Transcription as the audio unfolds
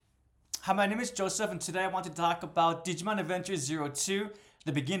Hi, my name is Joseph, and today I want to talk about Digimon Adventure 02,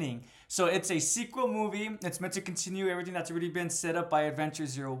 The Beginning. So it's a sequel movie. It's meant to continue everything that's already been set up by Adventure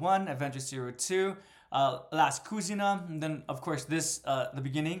 01, Adventure 02, Last Kuzina, and then, of course, The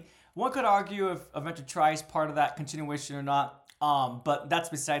Beginning. One could argue if Adventure Tri is part of that continuation or not, but that's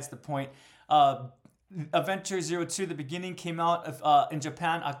besides the point. Adventure 02, The Beginning, came out in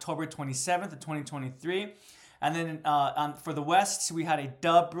Japan October 27th of 2023. And then for the West, we had a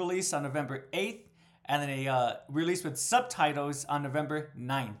dub release on November 8th, and then a release with subtitles on November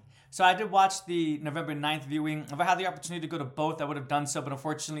 9th. So I did watch the November 9th viewing. If I had the opportunity to go to both, I would have done so. But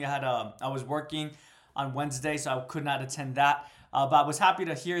unfortunately, I was working on Wednesday, so I could not attend that. But I was happy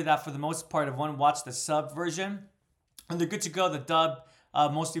to hear that for the most part, everyone watched the sub version. And they're good to go. The dub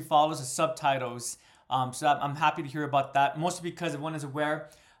mostly follows the subtitles. So I'm happy to hear about that, mostly because everyone is aware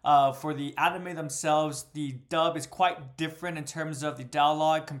for the anime themselves, the dub is quite different in terms of the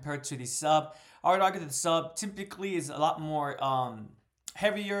dialogue compared to the sub. I would argue that the sub typically is a lot more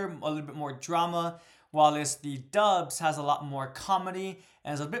heavier, a little bit more drama, while the dubs has a lot more comedy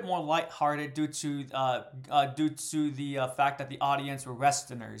and is a bit more lighthearted due to the fact that the audience were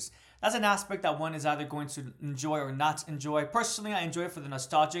Westerners. That's an aspect that one is either going to enjoy or not enjoy. Personally, I enjoy it for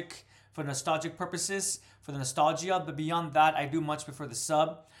nostalgic purposes, for the nostalgia, but beyond that, I do much prefer the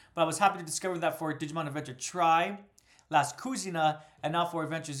sub. But I was happy to discover that for Digimon Adventure Tri, Last Kuzina, and now for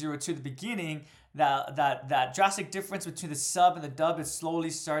Adventure 02, The Beginning, that drastic difference between the sub and the dub is slowly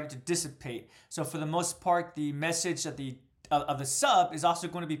starting to dissipate. So for the most part, the message of the sub is also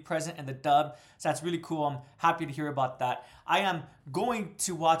going to be present in the dub. So that's really cool. I'm happy to hear about that. I am going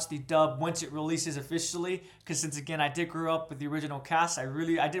to watch the dub once it releases officially, because since again I did grow up with the original cast, I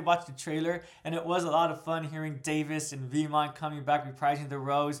did watch the trailer, and it was a lot of fun hearing Davis and Vmon coming back reprising the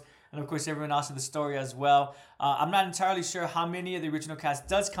roles, and of course everyone else in the story as well. I'm not entirely sure how many of the original cast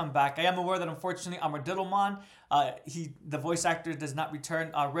does come back. I am aware that unfortunately Armadillomon, the voice actor does not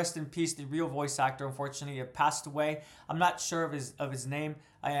return. Rest in peace, the real voice actor, unfortunately passed away. I'm not sure of his name.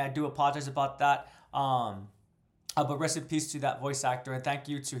 I do apologize about that. But rest in peace to that voice actor, and thank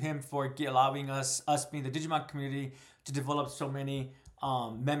you to him for allowing us being the Digimon community, to develop so many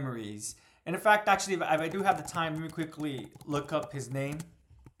memories. And in fact, actually, if I do have the time, let me quickly look up his name.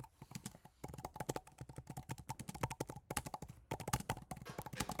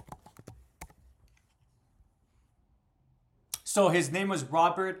 So his name was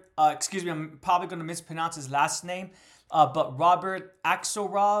Robert, excuse me, I'm probably going to mispronounce his last name, but Robert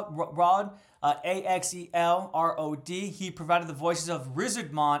Axelrod, Axelrod. He provided the voices of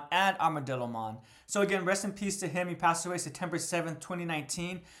Lizardmon and Armadillomon. So again, rest in peace to him. He passed away September 7th,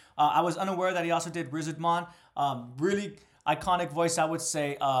 2019. I was unaware that he also did Lizardmon. Really iconic voice, I would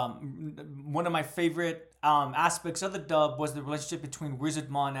say. One of my favorite aspects of the dub was the relationship between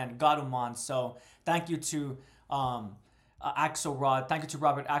Lizardmon and Garumon. So thank you to Axelrod. Thank you to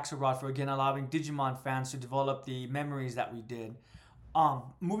Robert Axelrod for again allowing Digimon fans to develop the memories that we did.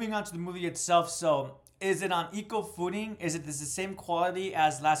 Moving on to the movie itself. So, is it on equal footing? Is it the same quality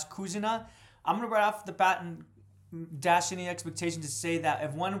as Last Kuzina? I'm gonna right off the bat and dash any expectation to say that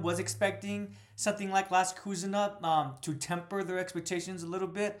if one was expecting something like Last Kuzina, to temper their expectations a little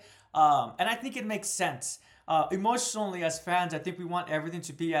bit, and I think it makes sense. Emotionally, as fans, I think we want everything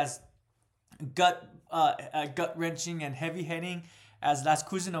to be as gut wrenching and heavy hitting as Last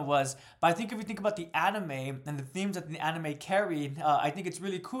Kuzina was. But I think if you think about the anime and the themes that the anime carried, I think it's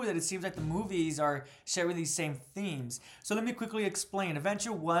really cool that it seems like the movies are sharing these same themes. So let me quickly explain.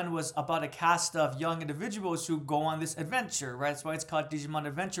 Adventure 1 was about a cast of young individuals who go on this adventure, right? That's why it's called Digimon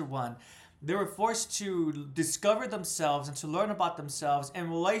Adventure 1. They were forced to discover themselves and to learn about themselves in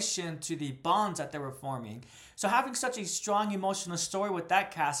relation to the bonds that they were forming. So having such a strong emotional story with that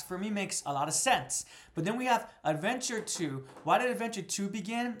cast for me makes a lot of sense. But then we have Adventure 2. Why did Adventure 2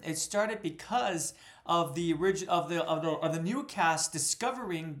 begin? It started because of the new cast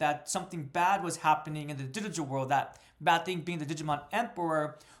discovering that something bad was happening in the digital world. That bad thing being the Digimon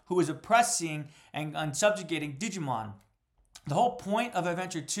Emperor, who was oppressing and subjugating Digimon. The whole point of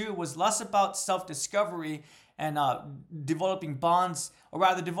Adventure 2 was less about self-discovery and developing bonds, or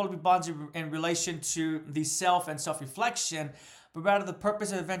rather developing bonds in relation to the self and self-reflection, but rather the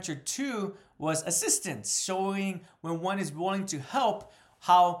purpose of Adventure 2 was assistance, showing when one is willing to help,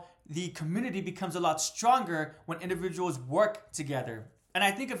 how the community becomes a lot stronger when individuals work together. And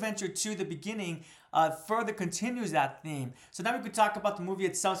I think Adventure 2, The Beginning, further continues that theme. So now we could talk about the movie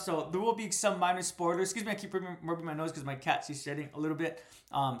itself. So there will be some minor spoilers. Excuse me, I keep rubbing my nose because my cat, she's shedding a little bit.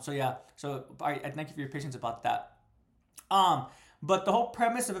 So yeah, so I thank you for your patience about that. But the whole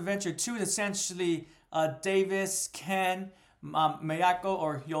premise of Adventure 2 is essentially Davis, Ken, Mayako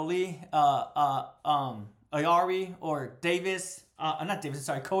or Yoli, Ayari or Davis, not Davis,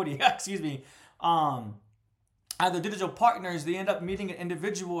 sorry, Cody, excuse me, as their digital partners, they end up meeting an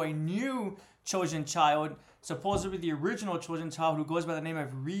individual, a new chosen child, supposedly the original chosen child, who goes by the name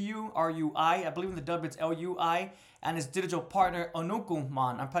of Ryu, R-U-I. I believe in the dub it's L-U-I, and his digital partner,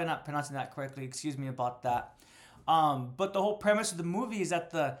 Onukumon. I'm probably not pronouncing that correctly. Excuse me about that. But the whole premise of the movie is that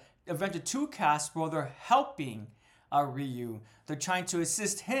the Adventure 2 cast, well, they're helping Ryu. They're trying to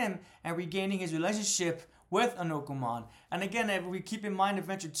assist him and regaining his relationship with Anokumon. And again, if we keep in mind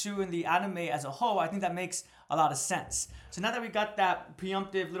Adventure 2 and the anime as a whole, I think that makes a lot of sense. So now that we got that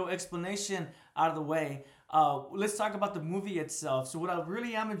preemptive little explanation out of the way, let's talk about the movie itself. So what I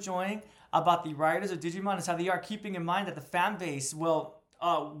really am enjoying about the writers of Digimon is how they are keeping in mind that the fan base, well,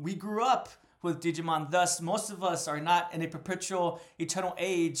 we grew up with Digimon, thus most of us are not in a perpetual eternal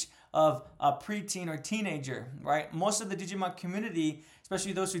age of a preteen or teenager, right? Most of the Digimon community,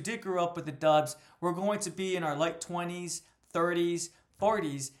 especially those who did grow up with the dubs, we're going to be in our late 20s, 30s,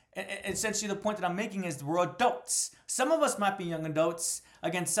 40s. And essentially the point that I'm making is we're adults. Some of us might be young adults.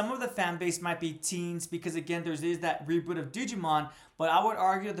 Again, some of the fan base might be teens because again, there's that reboot of Digimon, but I would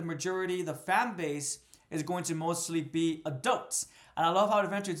argue that the majority of the fan base is going to mostly be adults. And I love how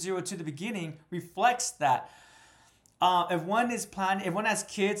Adventure 02 at the beginning reflects that. If one has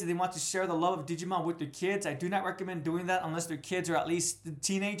kids and they want to share the love of Digimon with their kids, I do not recommend doing that unless their kids are at least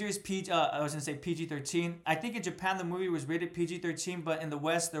teenagers. I was going to say PG-13. I think in Japan the movie was rated PG-13, but in the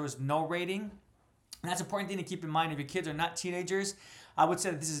West there was no rating. And that's an important thing to keep in mind. If your kids are not teenagers, I would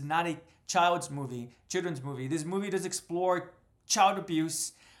say that this is not a children's movie. This movie does explore child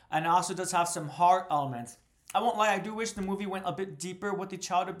abuse and also does have some hard elements. I won't lie, I do wish the movie went a bit deeper with the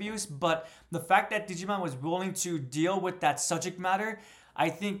child abuse, but the fact that Digimon was willing to deal with that subject matter, I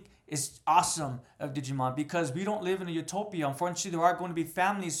think is awesome of Digimon, because we don't live in a utopia. Unfortunately, there are going to be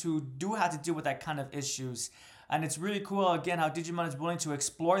families who do have to deal with that kind of issues. And it's really cool, again, how Digimon is willing to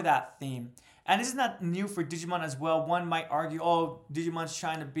explore that theme. And this is not new for Digimon as well. One might argue, oh, Digimon's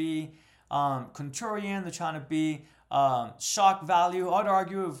trying to be contrarian, they're trying to be shock value. I would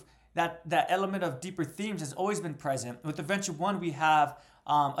argue of that element of deeper themes has always been present. With Adventure 1, we have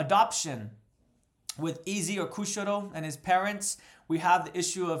adoption with Easy or Kushiro and his parents. We have the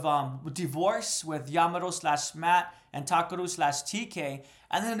issue of divorce with Yamato / Matt and Takaru / TK.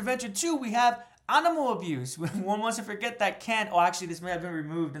 And then in Adventure 2, we have animal abuse. One wants to forget that Ken, actually this may have been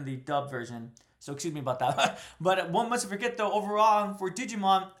removed in the dub version, so excuse me about that. But one must forget though, overall for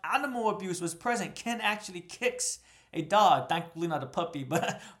Digimon, animal abuse was present. Ken actually kicks a dog, thankfully not a puppy,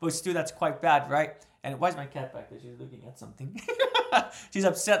 but still that's quite bad, right? And why is my cat back there? She's looking at something. She's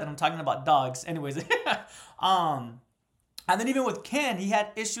upset that I'm talking about dogs. Anyways, and then even with Ken, he had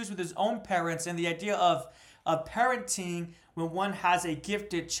issues with his own parents and the idea of parenting when one has a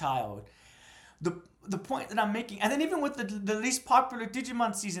gifted child. The point that I'm making, and then even with the least popular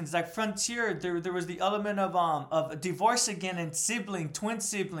Digimon seasons like Frontier, there was the element of divorce again and twin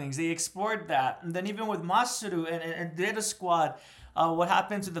siblings. They explored that, and then even with Masaru and Data Squad, what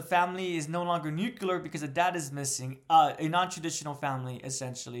happens to the family is no longer nuclear because the dad is missing. A non-traditional family,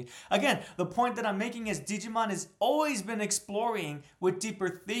 essentially. Again, the point that I'm making is Digimon has always been exploring with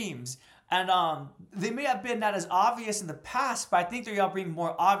deeper themes. And they may have been not as obvious in the past, but I think they are being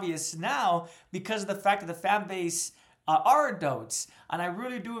more obvious now because of the fact that the fan base are adults. And I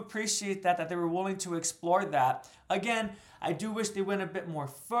really do appreciate that they were willing to explore that. Again, I do wish they went a bit more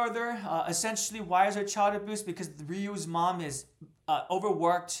further. Essentially, why is there child abuse? Because Ryu's mom is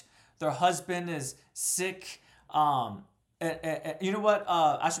overworked. Their husband is sick. You know what?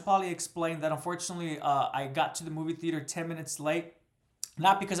 I should probably explain that unfortunately I got to the movie theater 10 minutes late.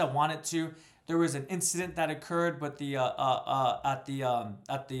 Not because I wanted to. There was an incident that occurred, but at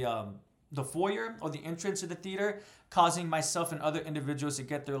the foyer or the entrance of the theater, causing myself and other individuals to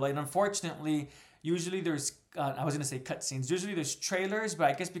get there late. Unfortunately, usually there's I was gonna say cutscenes. Usually there's trailers, but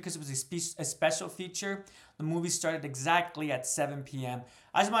I guess because it was a special feature, the movie started exactly at 7 p.m.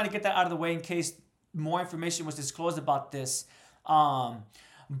 I just wanted to get that out of the way in case more information was disclosed about this.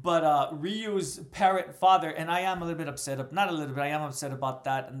 But Ryu's parent father, and I am a little bit upset, not a little bit, I am upset about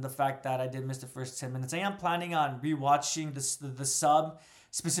that and the fact that I did miss the first 10 minutes. I am planning on rewatching the sub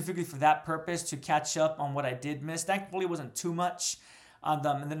specifically for that purpose to catch up on what I did miss. Thankfully, it wasn't too much. And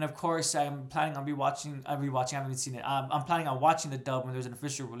then, of course, I'm planning on rewatching, I haven't even seen it. I'm planning on watching the dub when there's an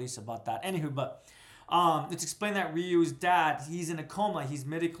official release about that. Anywho, but it's explained that Ryu's dad, he's in a coma. He's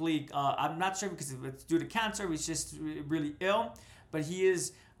medically, I'm not sure because it's due to cancer, he's just really ill. But he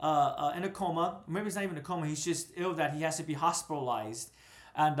is in a coma. Maybe it's not even a coma. He's just ill that he has to be hospitalized.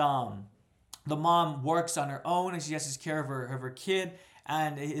 And the mom works on her own and she has to take care of her kid,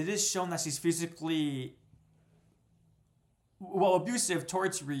 and it is shown that she's physically abusive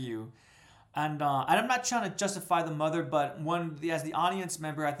towards Ryu. And I'm not trying to justify the mother, but as the audience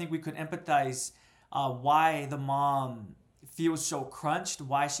member, I think we could empathize why the mom feels so crunched,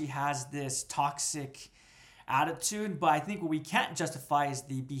 why she has this toxic attitude. But I think what we can't justify is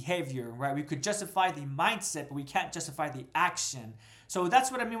the behavior, right? We could justify the mindset, but we can't justify the action. So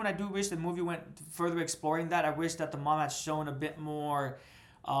that's what I mean when I do wish the movie went further exploring that. I wish that the mom had shown a bit more,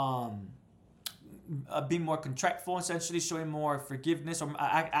 being more contriteful, essentially showing more forgiveness, or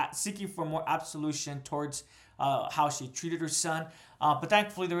seeking for more absolution towards how she treated her son. But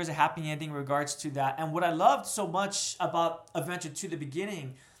thankfully, there is a happy ending in regards to that. And what I loved so much about Adventure 2, the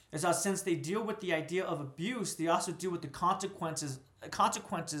beginning, is that since they deal with the idea of abuse, they also deal with the consequences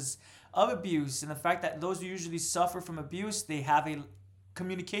of abuse, and the fact that those who usually suffer from abuse, they have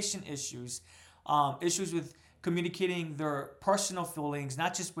communication issues, issues with communicating their personal feelings,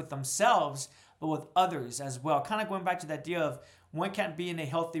 not just with themselves, but with others as well. Kind of going back to the idea of one can't be in a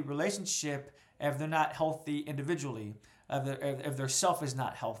healthy relationship if they're not healthy individually, if their self is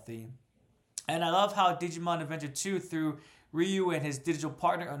not healthy. And I love how Digimon Adventure 2, through Ryu and his digital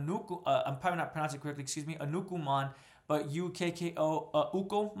partner, I'm probably not pronouncing it correctly, excuse me, Anukumon, but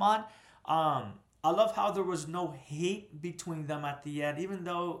Ukomon. I love how there was no hate between them at the end, even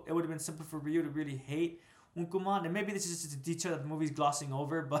though it would have been simple for Ryu to really hate Ukumon. And maybe this is just a detail that the movie's glossing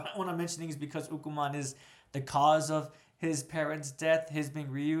over, but what I'm mentioning is because Ukumon is the cause of his parents' death, his being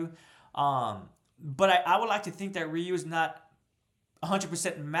Ryu. But I would like to think that Ryu is not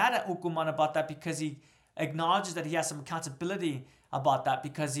 100% mad at Ukumon about that, because he acknowledges that he has some accountability about that,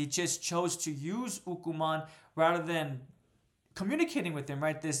 because he just chose to use Ukumon rather than communicating with him,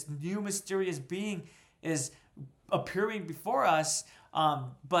 right? This new mysterious being is appearing before us,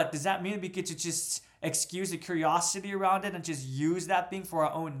 but does that mean we get to just excuse the curiosity around it and just use that being for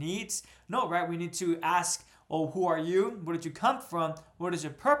our own needs? No, right? We need to ask, well, who are you? Where did you come from? What is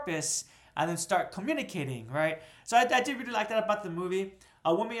your purpose? And then start communicating, right? So I did really like that about the movie.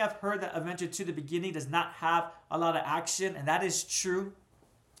 One may have heard that Adventure 2, the beginning, does not have a lot of action, and that is true.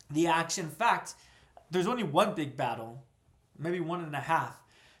 The action, in fact, there's only one big battle, maybe 1.5.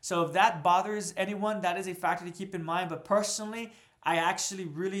 So if that bothers anyone, that is a factor to keep in mind. But personally, I actually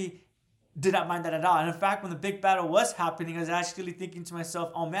really did not mind that at all. And in fact, when the big battle was happening, I was actually thinking to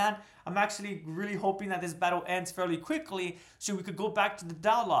myself, oh man, I'm actually really hoping that this battle ends fairly quickly so we could go back to the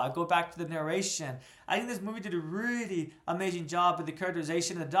dialogue, go back to the narration. I think this movie did a really amazing job with the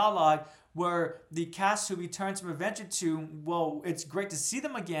characterization and the dialogue, where the cast who returns from Adventure 2, well, it's great to see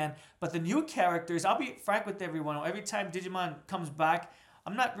them again, but the new characters, I'll be frank with everyone, every time Digimon comes back,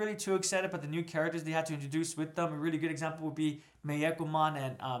 I'm not really too excited about the new characters they had to introduce with them. A really good example would be Mayekomon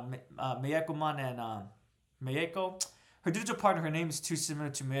and Mayeko. Her digital partner, her name is too similar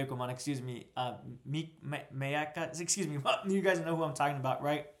to Mayekomon, excuse me. Mayaka, excuse me. You guys know who I'm talking about,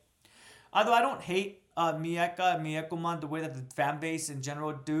 right? Although I don't hate Miyaka and Miyakomon the way that the fan base in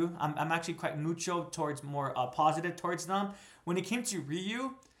general do. I'm actually quite neutral towards more positive towards them. When it came to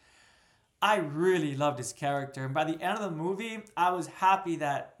Ryu, I really loved his character. And by the end of the movie, I was happy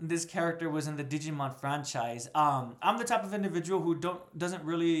that this character was in the Digimon franchise. I'm the type of individual who doesn't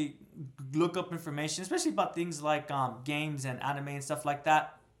really look up information, especially about things like games and anime and stuff like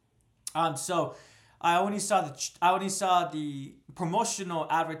that. So I only saw the promotional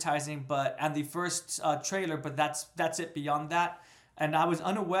advertising, and the first trailer, but that's it beyond that. And I was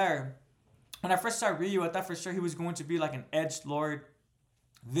unaware when I first saw Ryu. I thought for sure he was going to be like an edgelord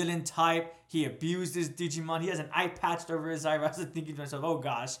villain type. He abused his Digimon. He has an eye patched over his eye. I was thinking to myself, oh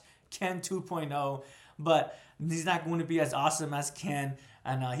gosh, Ken 2.0. But he's not going to be as awesome as Ken,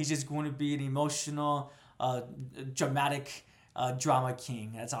 and he's just going to be an emotional, dramatic drama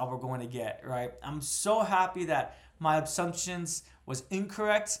king. That's all we're going to get, right? I'm so happy that my assumptions was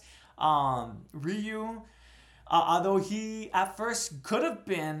incorrect. Ryu, although he at first could have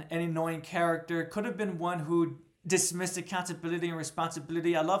been an annoying character, could have been one who dismissed accountability and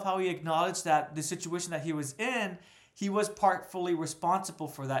responsibility. I love how he acknowledged that the situation that he was in, he was partly responsible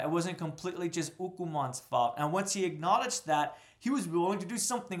for that. It wasn't completely just Ukumon's fault. And once he acknowledged that, he was willing to do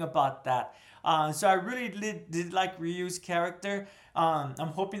something about that. So I really did like Ryu's character. I'm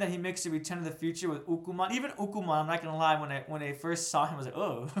hoping that he makes a return in the future with Ukumon. Even Ukumon, I'm not gonna lie, when I first saw him, I was like,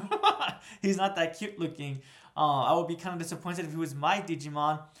 oh, he's not that cute looking. I would be kind of disappointed if he was my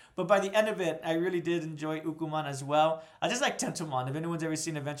Digimon. But by the end of it, I really did enjoy Ukumon as well. I just like Tentomon. If anyone's ever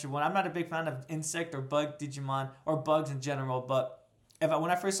seen Adventure 1, I'm not a big fan of insect or bug Digimon, or bugs in general. But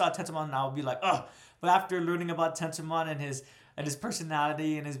when I first saw Tentomon, I would be like, oh. But after learning about Tentomon and his and his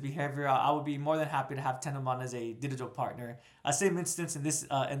personality and his behavior, I would be more than happy to have Tennomon as a digital partner. Same instance in this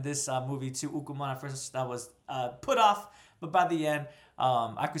movie too. Ukumon at first that was put off, but by the end,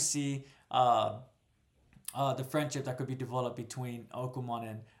 I could see the friendship that could be developed between Okumon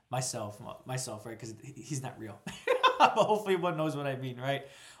and myself, right? Because he's not real, but hopefully one knows what I mean, right?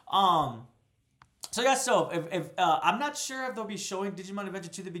 Um, so yeah, so if I'm not sure if they'll be showing Digimon Adventure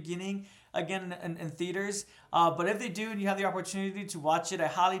to the beginning again in theaters, but if they do and you have the opportunity to watch it, I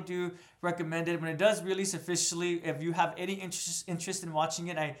highly do recommend it. When it does release officially, if you have any interest in watching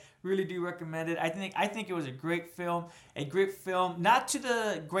it, I really do recommend it. I think it was a great film, not to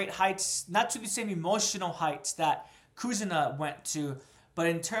the great heights, not to the same emotional heights that Kuzuna went to, but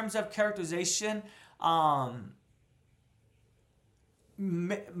in terms of characterization,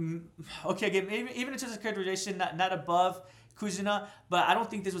 okay, again, even in terms of characterization, not above Kuzuna, but I don't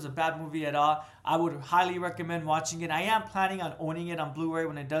think this was a bad movie at all. I would highly recommend watching it. I am planning on owning it on Blu-ray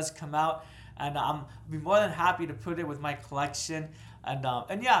when it does come out, and I'll be more than happy to put it with my collection.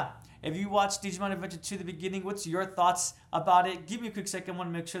 And yeah, if you watch Digimon Adventure 2 the beginning, what's your thoughts about it? Give me a quick second. I want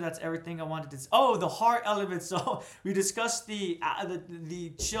to make sure that's everything I wanted to say. Oh, the horror element. So we discussed the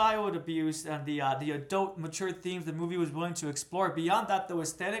child abuse and the adult mature themes the movie was willing to explore. Beyond that, though,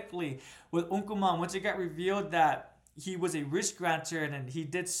 aesthetically, with Unkuman, once it got revealed that he was a wish granter and he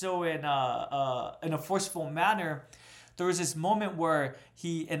did so in a forceful manner, there was this moment where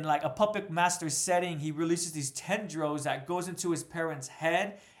he, in like a puppet master setting, he releases these tendrils that goes into his parents'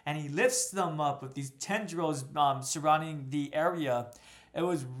 head, and he lifts them up with these tendrils surrounding the area. It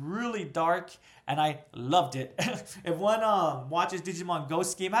was really dark, and I loved it. If one watches Digimon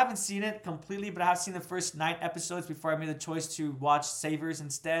Ghost Game, I haven't seen it completely, but I have seen the first 9 episodes before I made the choice to watch Savers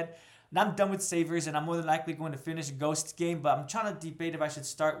instead. And I'm done with Savers, and I'm more than likely going to finish Ghost Game, but I'm trying to debate if I should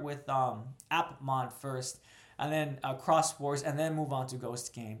start with Appmon first, and then Cross Wars, and then move on to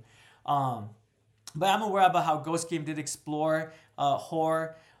Ghost Game. But I'm aware about how Ghost Game did explore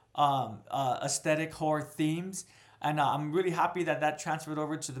horror, aesthetic horror themes, and I'm really happy that that transferred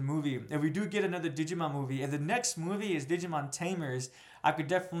over to the movie. If we do get another Digimon movie, if the next movie is Digimon Tamers, I could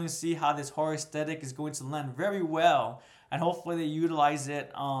definitely see how this horror aesthetic is going to lend very well, and hopefully they utilize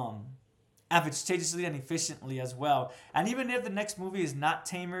it advantageously and efficiently as well. And even if the next movie is not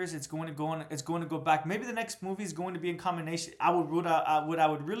Tamers, it's going to go back. Maybe the next movie is going to be in combination. I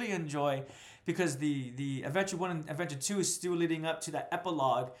would really enjoy, because the Adventure 1 and Adventure 2 is still leading up to that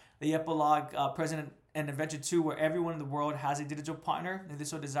epilogue. The epilogue present in Adventure 2, where everyone in the world has a digital partner, and they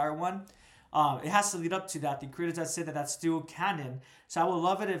so desire one. It has to lead up to that. The creators have said that that's still canon. So I would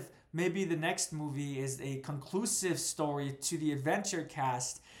love it if maybe the next movie is a conclusive story to the adventure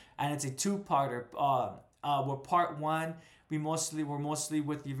cast, and it's a two-parter. Where part 1 we're mostly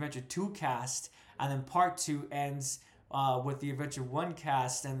with the Adventure 2 cast, and then part 2 ends with the Adventure 1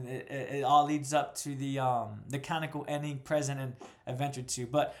 cast, and it all leads up to the canonical ending present in Adventure 2.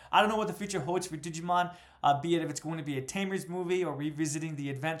 But I don't know what the future holds for Digimon, be it if it's going to be a Tamers movie or revisiting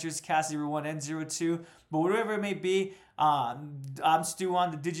the Adventures cast 01 and 02. But whatever it may be, I'm still on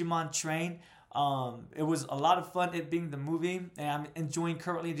the Digimon train. It was a lot of fun, it being the movie, and I'm enjoying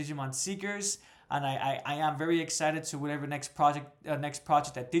currently Digimon Seekers, and I am very excited to whatever next project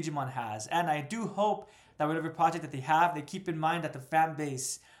that Digimon has. And I do hope that whatever project that they have, they keep in mind that the fan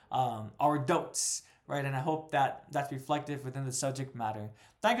base are adults, right? And I hope that that's reflective within the subject matter.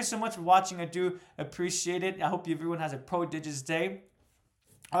 Thank you so much for watching. I do appreciate it. I hope everyone has a prodigious day.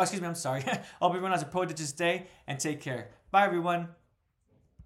 Oh, excuse me, I'm sorry. I hope everyone has a prodigious day, and take care. Bye, everyone.